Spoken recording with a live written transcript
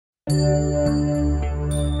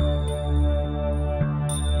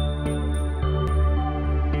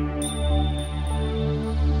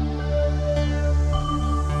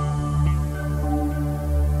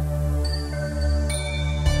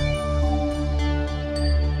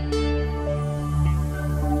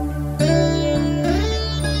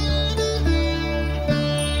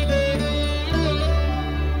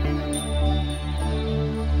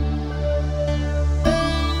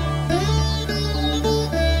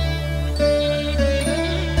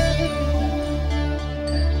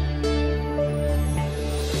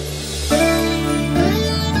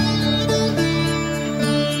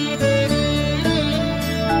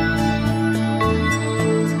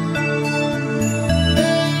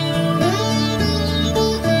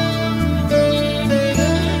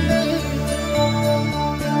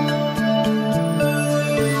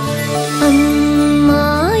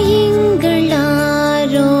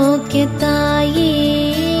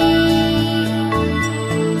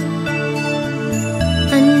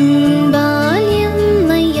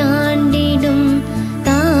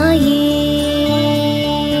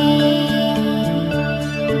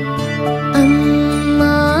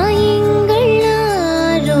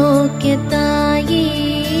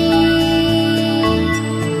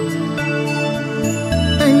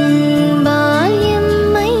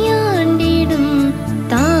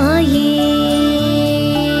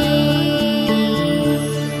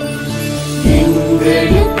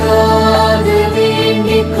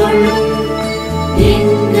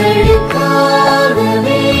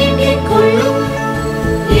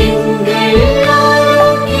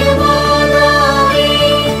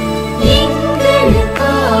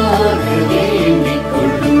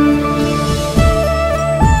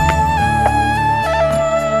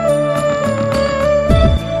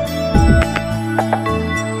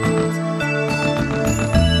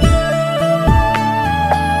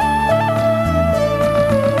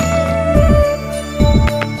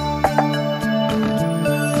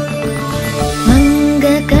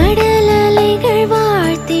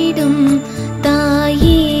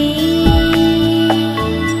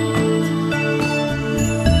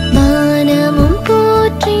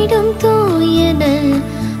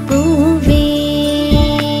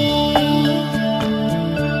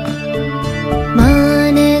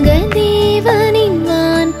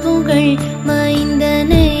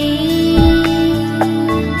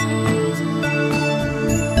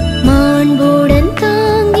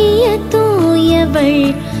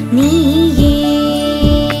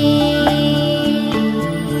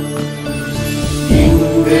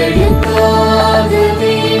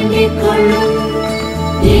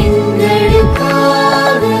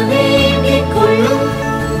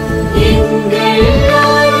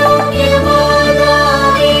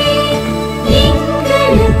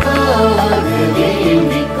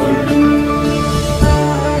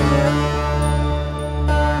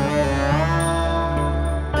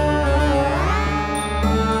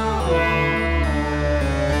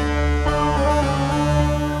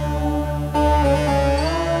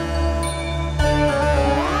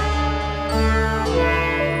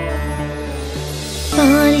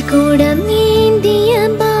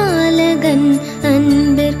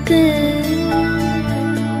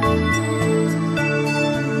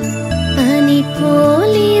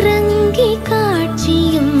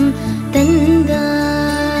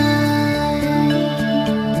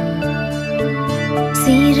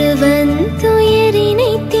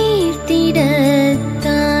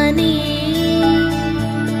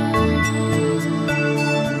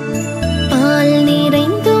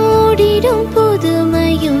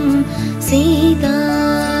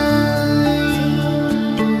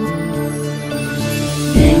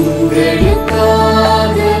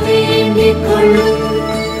எங்களுக்காக வேண்டிக் கொள்ளும்,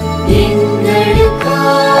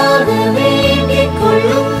 எங்களுக்காக வேண்டிக்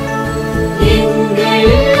கொள்ளும்,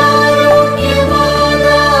 எங்கள் ஆரோக்கிய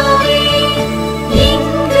மாதாவே,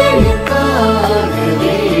 எங்களுக்காக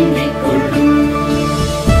வேண்டிக் கொள்ளும்.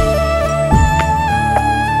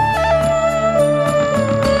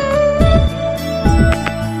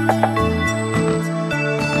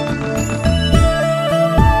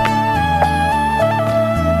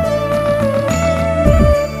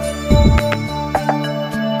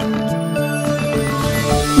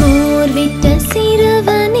 விட்ட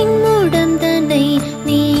சிறுவனின் முடந்தனை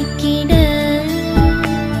நீக்கிட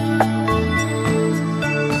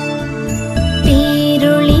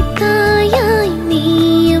பேரொளி தாயாய்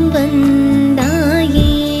நீயும்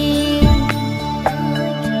வந்தாயே.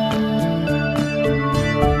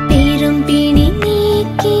 பெரும் பிணி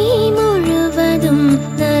நீக்கி முழுவதும்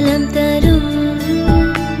நலம் தரும்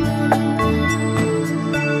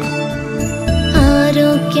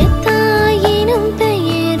ஆரோக்கிய தாயினும்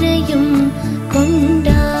பெயரையும்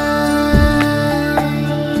கொண்டாய்.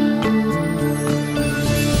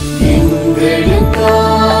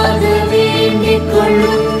 எங்களுக்காக வேண்டிக்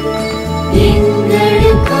கொள்ளும்,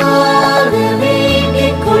 எங்களுக்காக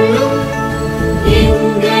வேண்டிக் கொள்ளும்,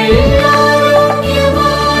 எங்கள் ஆரோக்கிய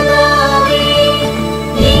மாதாவே,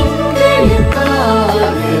 எங்களுக்காக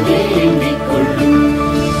வேண்டிக் கொள்ளும்.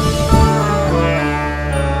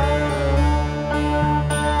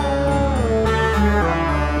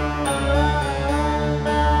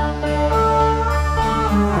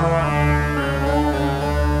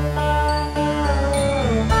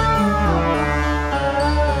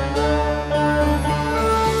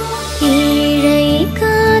 ஏழையை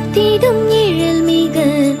காத்திடும் எழில்மிகு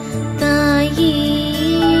தாயே,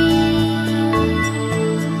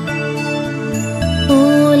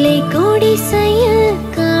 ஓலை கொடிசையில்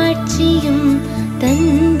காட்சியும்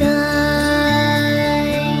தந்தாய்.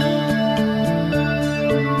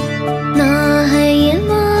 நாகையில்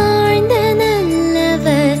வாழ்ந்த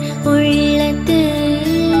நல்லவர் உள்ளத்து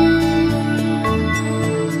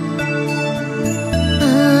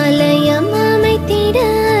ஆலயம் அமைத்திட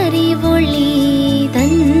அறிவொளி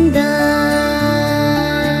தந்தாய்.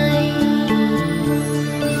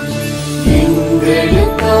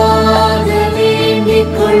 எங்களுக்காக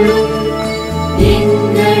வேண்டிக் கொள்ளும்,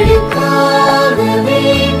 எங்களுக்காக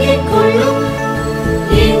வேண்டிக் கொள்ளும்,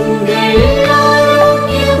 எங்கள்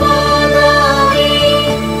ஆரோக்கிய மாதாவே,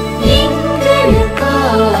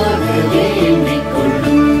 எங்களுக்காக வேண்டிக்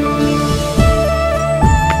கொள்ளும்.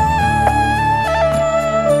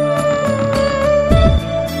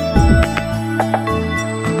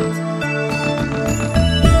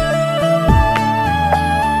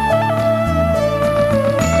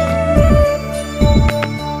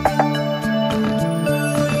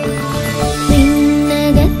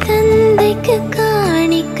 விண்ணக தந்தைக்கு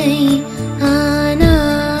காணிக்கை ஆனாய்,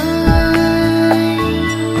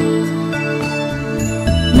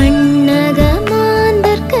 மண்ணக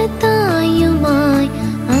மாந்தர்க்கு தாயுமாய்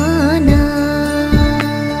ஆனாய்.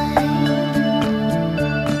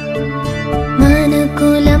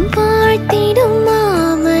 மனுக்குலம் வாழ்த்திடும்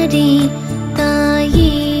மாமரி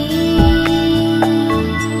தாயே,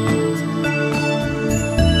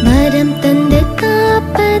 வரம் தந்து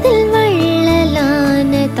காப்பதில்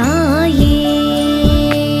வள்ளலான தாயே.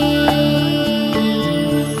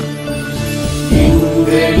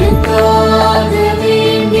 எங்களுக்காக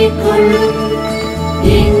வேண்டிக் கொள்ளும்,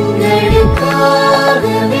 எங்களுக்காக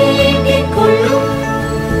வேண்டிக் கொள்ளும்,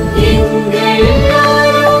 எங்கள்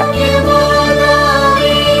ஆரோக்கிய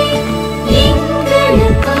மாதாவே,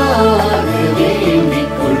 எங்களுக்காக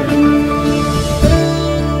வேண்டிக் கொள்ளும்.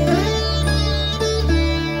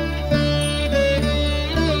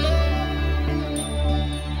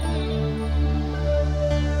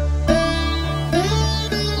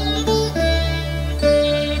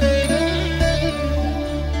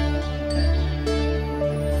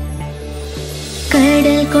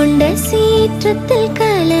 கடல் கொண்ட சீற்றத்தில்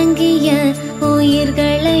கலங்கிய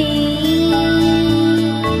உயிர்களை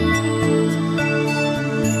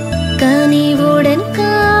கனிவுடன்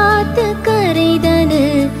காத்து கரைதனு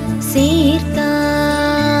சேர்த்தாய்.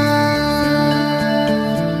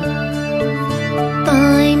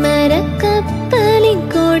 பாய்மர கப்பலின்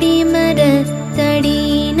கொடிமர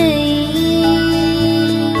தடியினை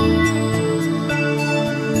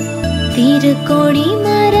திருக்கொடி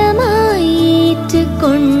மரமாய்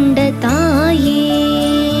ஏற்றுக்கொண்ட தாயே.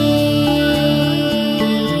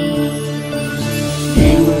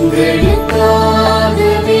 எங்களுக்காக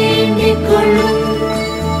வேண்டிக் கொள்ளும்,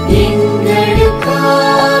 எங்கள்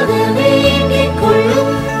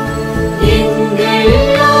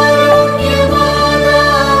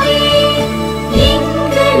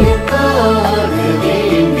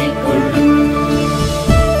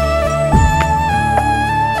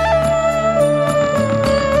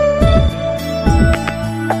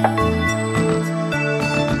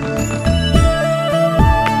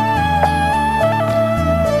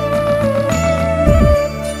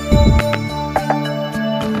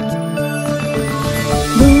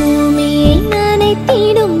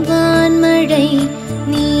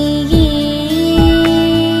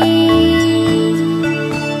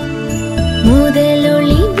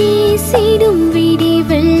வீசிடும்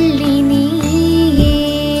விடிவெள்ளி நீயே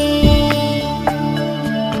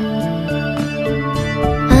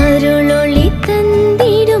அருளொளி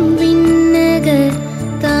தந்திடும் விண்ணக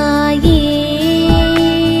தாயே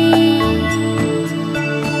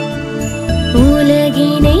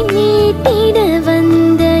உலகினை மீட்டிட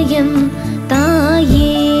வந்தயம்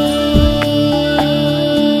தாயே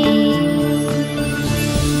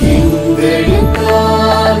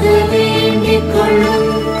எங்களுக்காக வேண்டிக் கொள்ளும்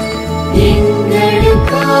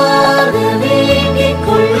எங்களுக்காக வேண்டிக்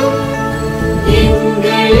கொள்ளும்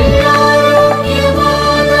எங்கள் ஆரோக்கியமாதாவே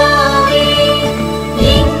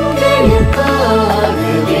எங்களுக்காக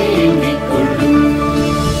வேண்டிக் கொள்ளும்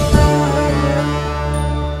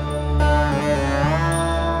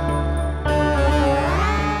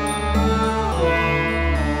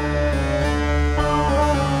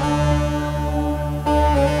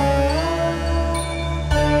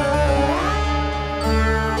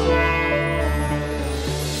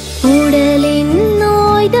உடலின்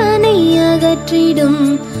நோய்தனை அகற்றிடும்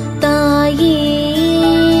தாயே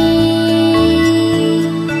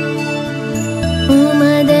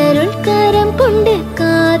உமதருள் கரம் கொண்டு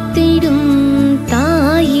காத்திடும்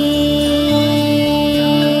தாயே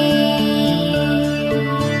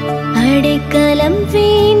அடைக்கலம்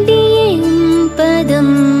வேண்டிய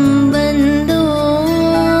பதம் வந்தோ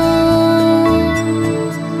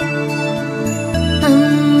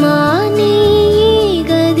அம்மா நீயே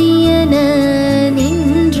கதியன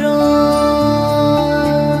நின்றோ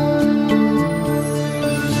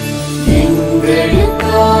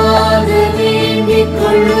எங்களுக்காக வேண்டிக்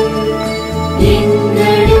கொள்ளும்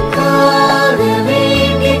எங்களுக்காக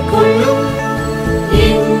வேண்டிக் கொள்ளும்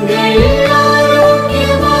எங்கள்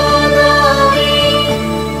ஆரோக்கியமாதாவே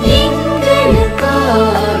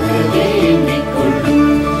எங்களுக்காக வேண்டிக் கொள்ளும்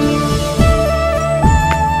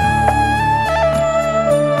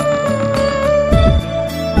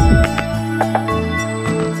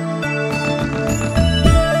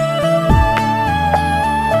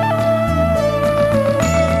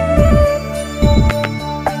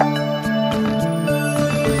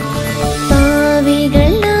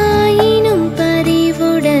பாவிகள் ஆயினும்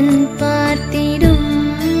பரிவுடன் பார்த்திடும்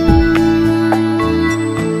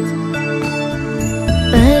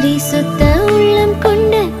பரிசுத்த உள்ளம்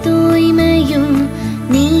கொண்ட தூய்மையும்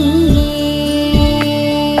நீயே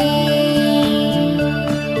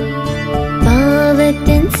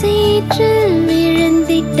பாவத்தின் சேற்றில்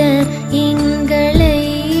விழுந்திட்ட எங்களை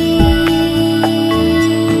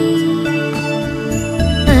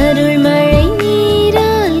அருள்மழை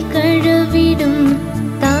நீரால் கழுவிடும்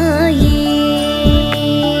தாயே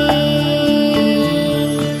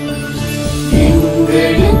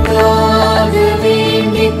எங்களுக்காக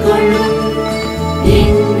வேண்டிக் கொள்ளும்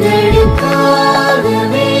எங்களுக்காக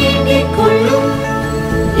வேண்டிக் கொள்ளும்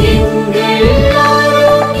எங்கள்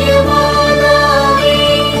ஆரோக்கியமாதாவே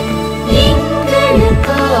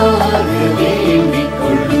எங்களுக்காக வேண்டிக்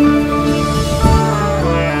கொள்ளும்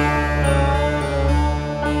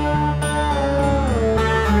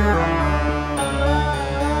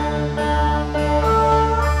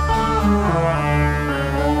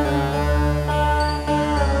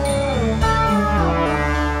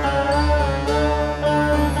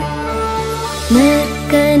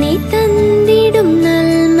நற்கனி தந்திடும்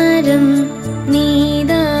நல்மரம்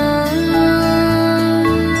நீதான்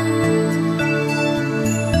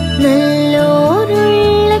நல்லோர்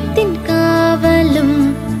உள்ளத்தின் காவலும்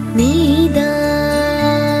நீதான்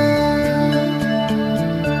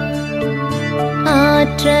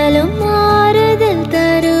ஆற்றலும் ஆறுதல்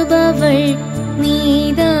தருபவள்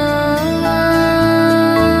நீதான்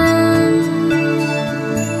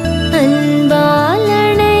அன்பால்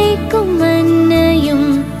அணைக்கும் அன்னையும்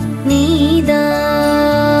நீதான்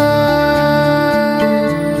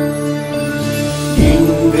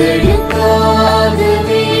எங்களுக்காக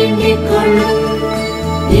வேண்டிக் கொள்ளும்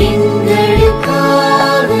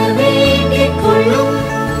எங்களுக்காக வேண்டிக் கொள்ளும்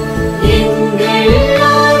எங்கள்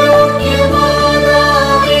ஆரோக்கியமாதாவே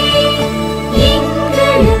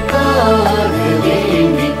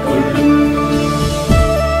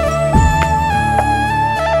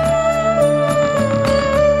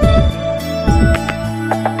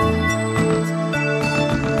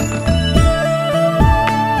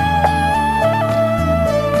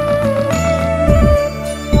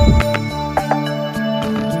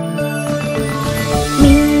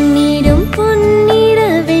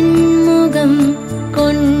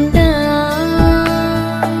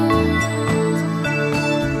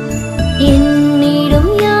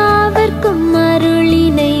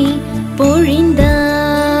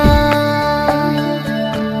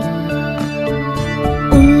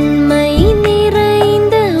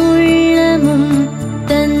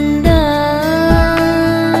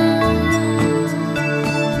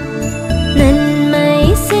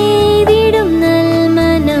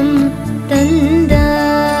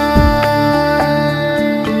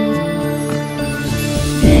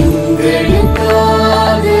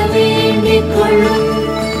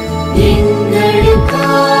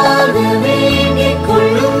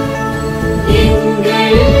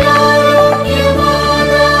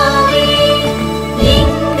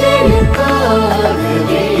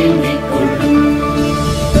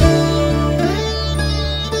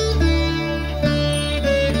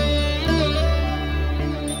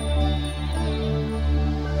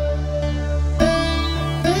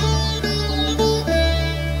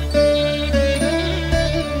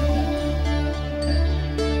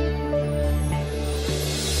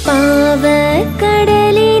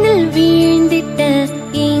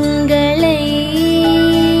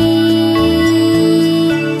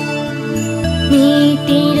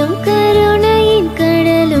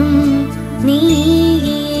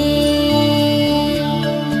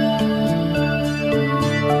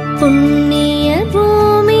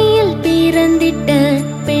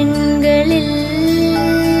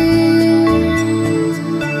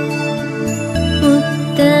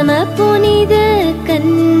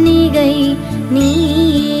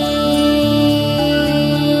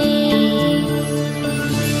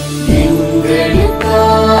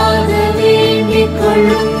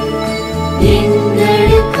கொள்ளும்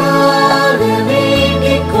எங்களுக்காக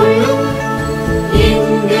வேண்டிக் கொள்ளும்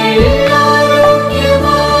எங்கள் ஆரோக்கிய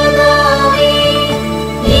மாதாவே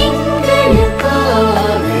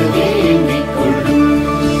எங்களுக்காக வேண்டிக் கொள்ளும்.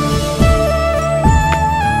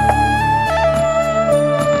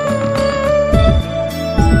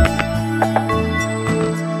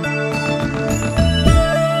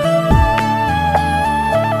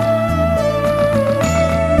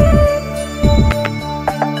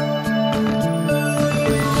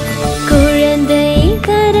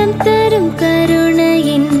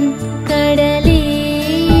 கருணையின் கடலே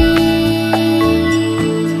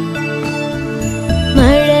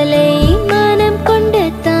மழலை மனம் கொண்ட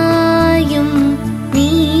தாயும்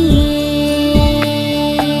நீயே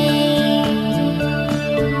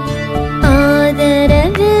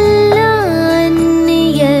ஆதரவில்லா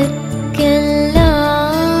அந்நியர்க்கெல்லாம்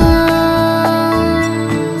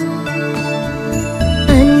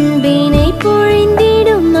அன்பினை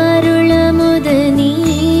பொழிந்திடும் அருளமுது நீ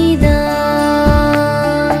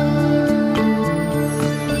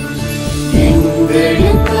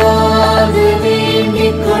எங்களுக்காக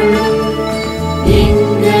வேண்டிக் கொள்ளும்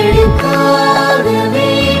எங்களுக்காக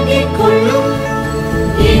வேண்டிக் கொள்ளும்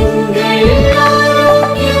எங்கள்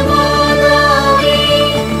ஆரோக்கிய மாதாவே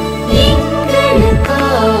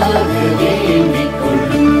எங்களுக்காக வேண்டிக்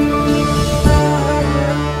கொள்ளும்.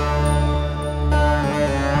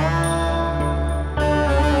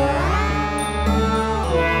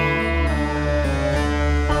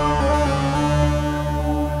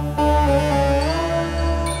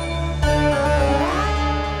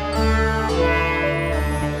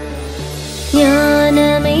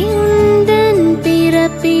 ஞானமே உந்தன்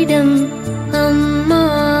பிறப்பிடம் அம்மா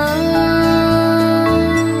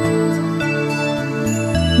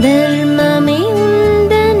தர்மமே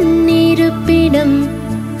உந்தன் இருப்பிடம்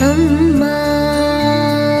அம்மா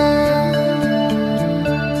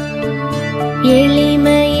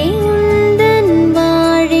எளிமையே உந்தன்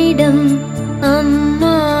வாழிடம்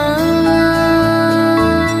அம்மா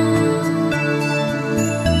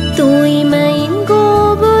தூய்மையின்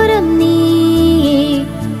கோபுரம் நீயே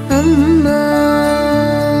அம்மா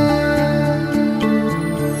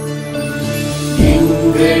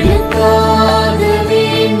எங்களுக்காக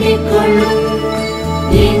வேண்டிக் கொள்ளும்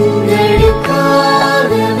எங்களுக்காக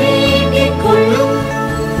வேண்டிக் கொள்ளும்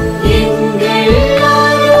எங்கள்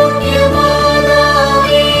ஆரோக்கிய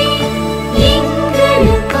மாதாவே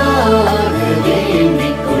எங்களுக்காக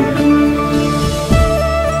வேண்டிக் கொள்ளும்.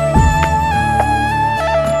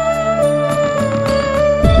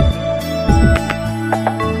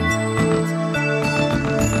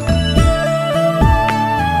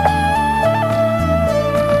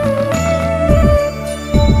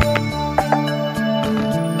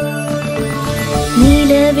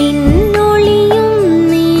 நிலவின் ஒளியும்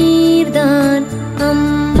நீர்தான்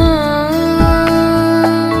அம்மா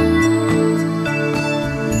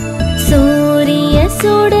சூரிய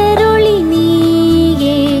சுடரொளி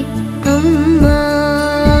நீயே அம்மா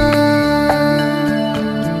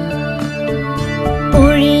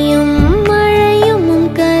பொழியும் மழையும்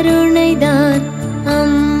கருணைதான்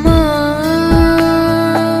அம்மா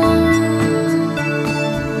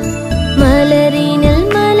மலரினில்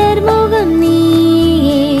மலர் முகம்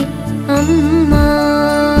நீயே அம்மா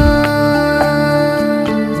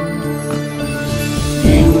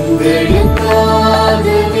எங்களுக்காக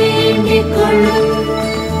வேண்டிக் கொள்ளும்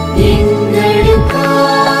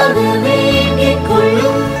எங்களுக்காக வேண்டிக்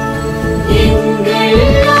கொள்ளும் எங்கள்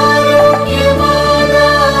ஆரோக்கிய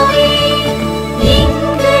மாதாவே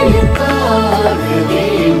எங்களுக்காக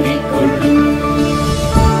வேண்டிக் கொள்ளும்.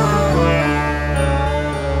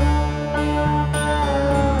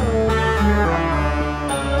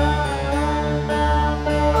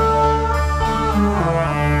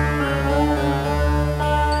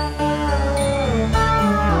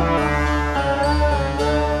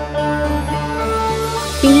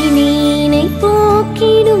 பிணியினை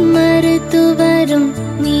போக்கிடும் மருத்துவரும்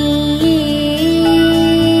நீயே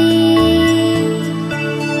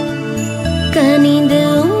கனிந்து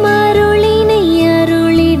அருளினை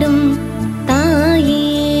அருளிடும் தாயே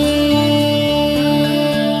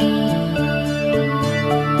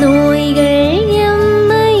நோய்கள்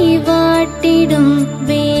எம்மை வாட்டிடும்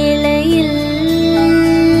வேளையில்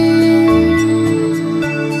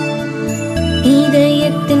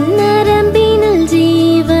இதயத்தின் நரம்பினில்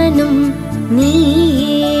ஜீவனும்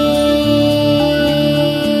நீயே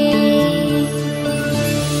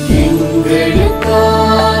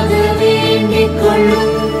எங்களுக்காக வேண்டிக்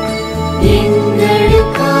கொள்ளும்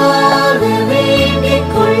எங்களுக்காக வேண்டிக்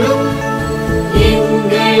கொள்ளும்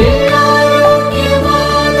எங்கள் ஆரோக்கிய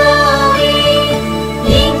மாதாவே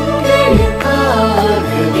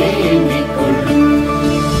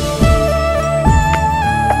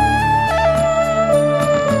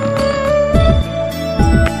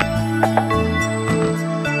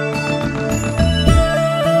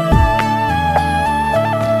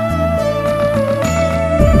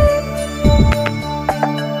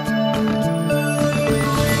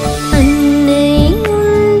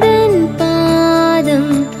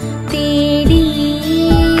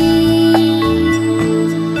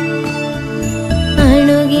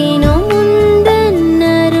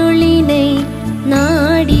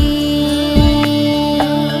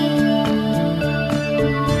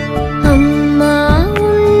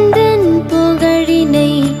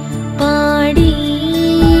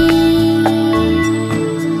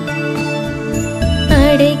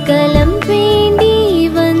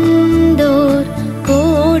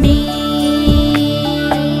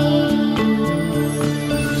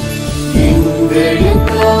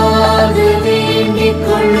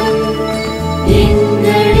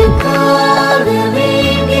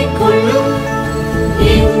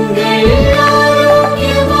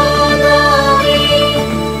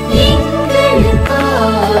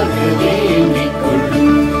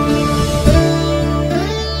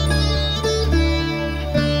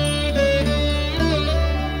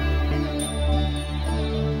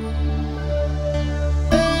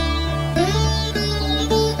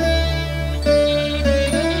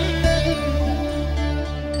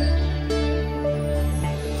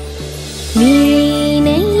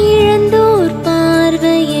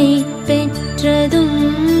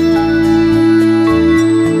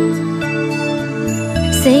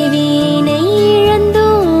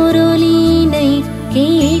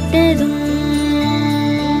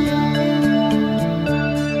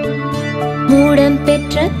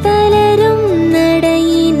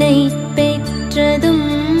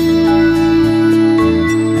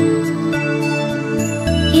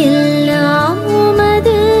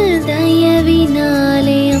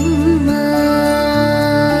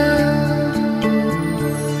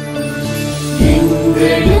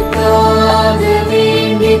எங்களுக்காக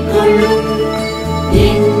வேண்டிக் கொள்ளும்.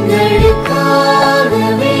 எங்களுக்காக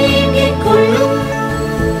வேண்டிக் கொள்ளும்.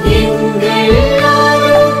 எங்கள்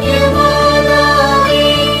ஆரோக்கியமாதாவே,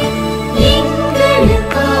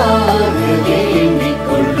 எங்களுக்காக வேண்டிக்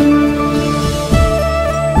கொள்ளும்.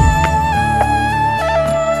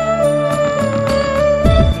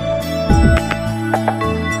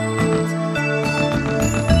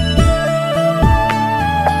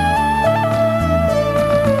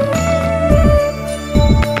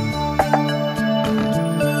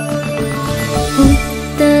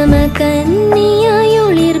 உத்தம கன்னியாயொளிர்பவள்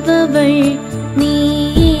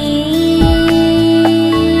நீயே,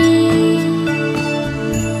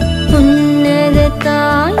 உன்னத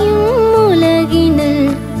தாயும் உலகினில்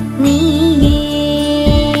நீயே,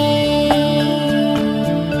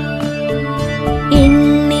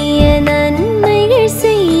 எண்ணிய நன்மைகள்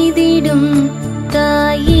செய்திடும்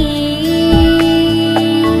தாயே,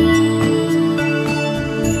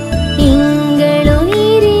 எங்கள்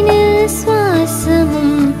உயிரினில்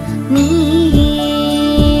சுவாசமும் நீயே.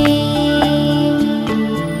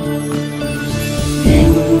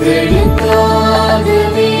 எங்களுக்காக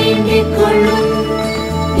வேண்டிக் கொள்ளும்.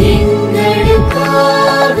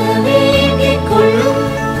 எங்களுக்காக வேண்டிக் கொள்ளும்.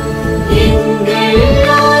 எங்கள்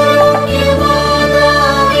ஆரோக்கியமாதாவே,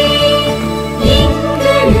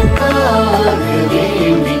 எங்களுக்காக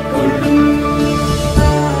வேண்டிக் கொள்ளும்.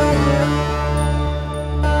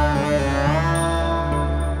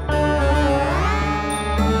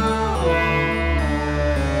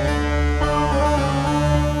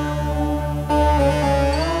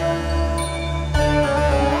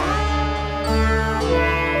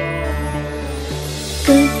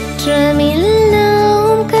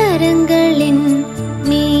 குற்றமில்லாம் கரங்களின்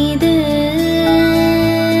மீது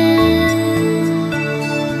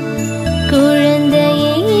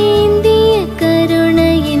குழந்தையை ஏந்திய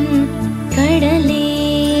கருணையின் கடலே,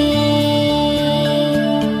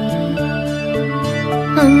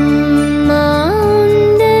 அம்மா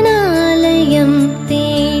உந்தன் ஆலயம்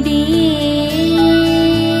தேடியே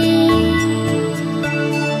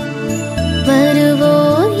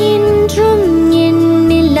வருவோர் என்றும்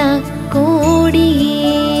எண்ணில்லா கோடியே.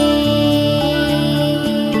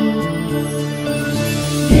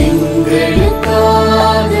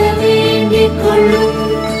 எங்களுக்காக வேண்டிக் கொள்ளும்.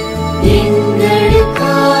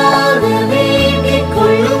 எங்களுக்காக வேண்டிக்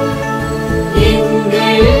கொள்ளும்.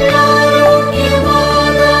 எங்கள் ஆரோக்கியமாதாவே,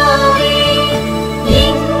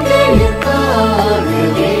 எங்களுக்காக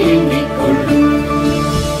வேண்டிக் கொள்ளும்.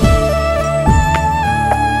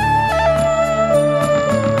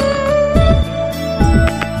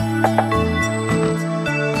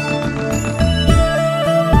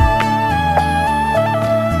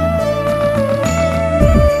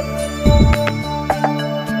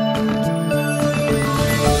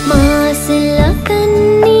 மாசில்லா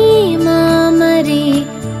கன்னி மாமரி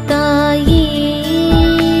தாயே,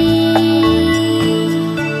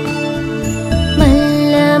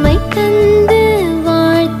 வல்லமை தந்து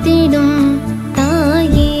வாழ்த்திடும்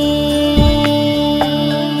தாயே,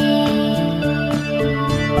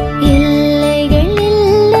 எல்லைகள்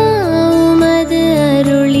இல்லா உமது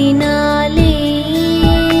அருளினாலே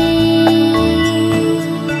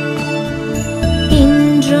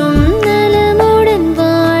இன்றும் நலமுடன்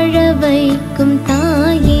வாழ வைக்கும்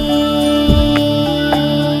தாயே.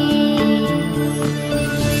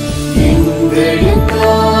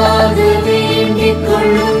 எங்களுக்காக வேண்டிக்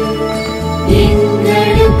கொள்ளும்.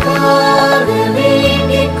 எங்களுக்காக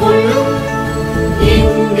வேண்டிக் கொள்ளும்.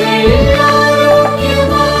 எங்கள்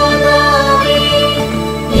ஆரோக்கியமாதாவே,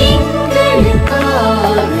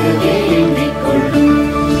 எங்களுக்காக வேண்டிக் கொள்ளும்.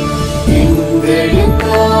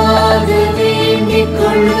 எங்களுக்காக வேண்டிக்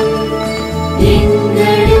கொள்ளும்.